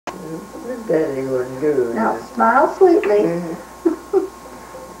Daddy wouldn't do it. Now smile sweetly.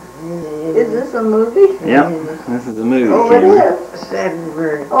 Is this a movie? Yep, this is a movie. Oh, it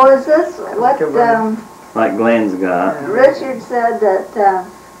is. Oh, is this what like Glenn's got. Richard said that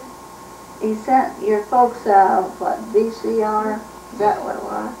he sent your folks what, VCR? Is that what it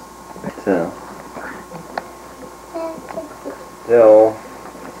was? So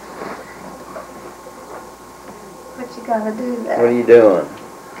What you gotta do there? what are you doing?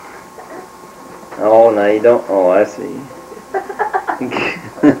 Oh, no, you don't. Oh, I see.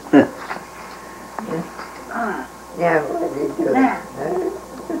 Yeah, what did you do? Now.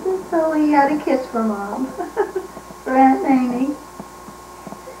 So he had a kiss for Mom. For Aunt Nanny.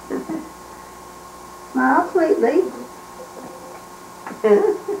 Smile sweetly.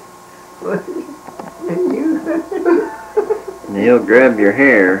 And he'll grab your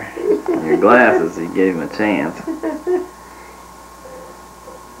hair and your glasses. You gave him a chance.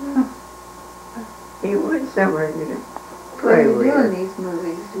 He wants somewhere to What play do you with. do in these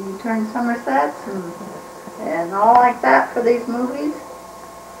movies? Do you turn somersets and all like that for these movies?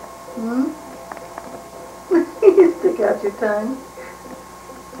 Hmm? You stick out your tongue.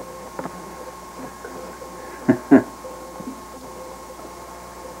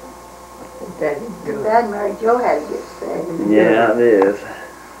 Dad Mary Jo had to get sick. Yeah, it is.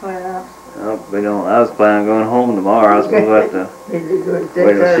 Well, Oh, we don't. I was planning on going home tomorrow. I was going to have to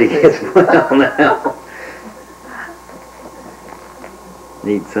wait till she gets well now.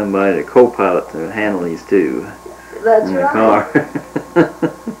 Need somebody to co-pilot to handle these two that's in the right. car.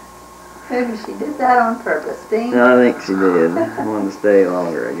 Maybe she did that on purpose, Dean. No, I think she did. Wanted to stay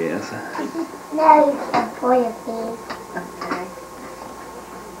longer, I guess. Now you can pour your face. Okay.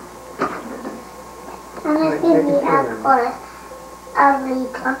 I'm going to give you a for a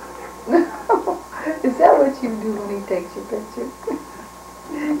Rita. Is that what you do when he takes your picture?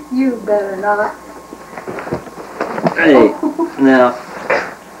 You better not. Hey, now,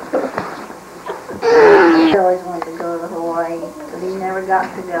 He always wanted to go to Hawaii, but he never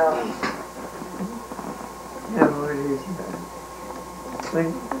got to go. Now, what is that?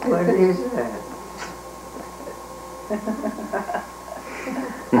 What is that?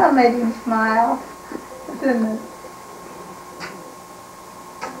 That made him smile, didn't it?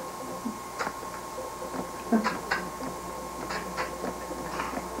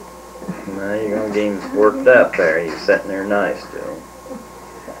 now you're going to get him worked up there. He's sitting there nice to him.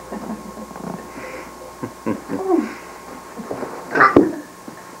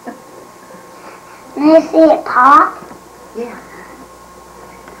 Can you see it pop? Yeah.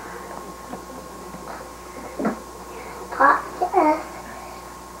 Pop this.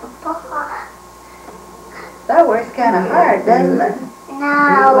 Pop. That works kind of hard, doesn't it?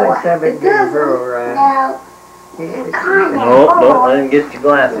 No. Like something It doesn't. girl, right? No. Yes. Kind of. No, don't let him get your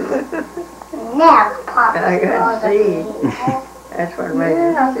glasses. Now pop. I got see. That's what makes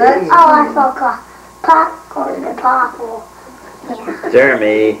Yeah, it that's- see. Oh, I forgot. Popcorn and popple.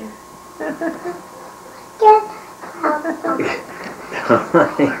 Jeremy. Get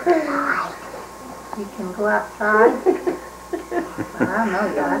You can go outside. Well, I don't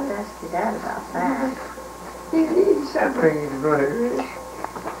know, you'll have to ask your dad about that. You need something in brother.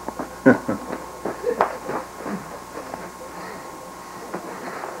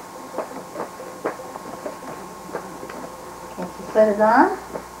 Can't you put it on?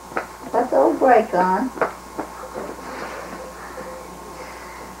 Put the old brake on.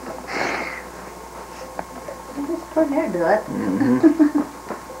 You just put there, do it. Mm-hmm.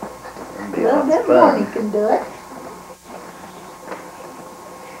 A little bit more, you can do it.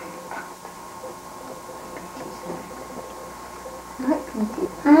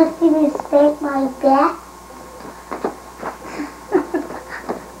 I see me spank my back.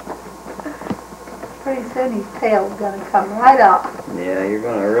 Pretty soon his tail's gonna come right off. Yeah, you're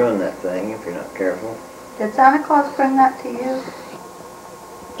going to ruin that thing if you're not careful. Did Santa Claus bring that to you?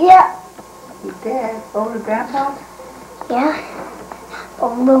 Yeah. He did. Over to Grandpa? Yeah.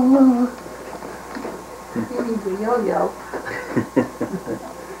 Oh, no, no. You need the yo-yo.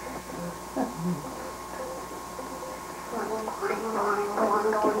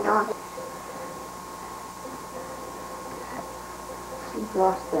 She's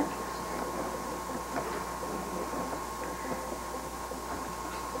lost interest.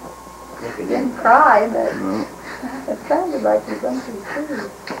 If He you didn't cry, but No. it sounded like he was going to be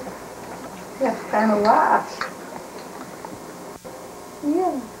serious. Just kind of laughed.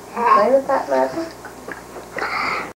 Yeah. Play with that leopard?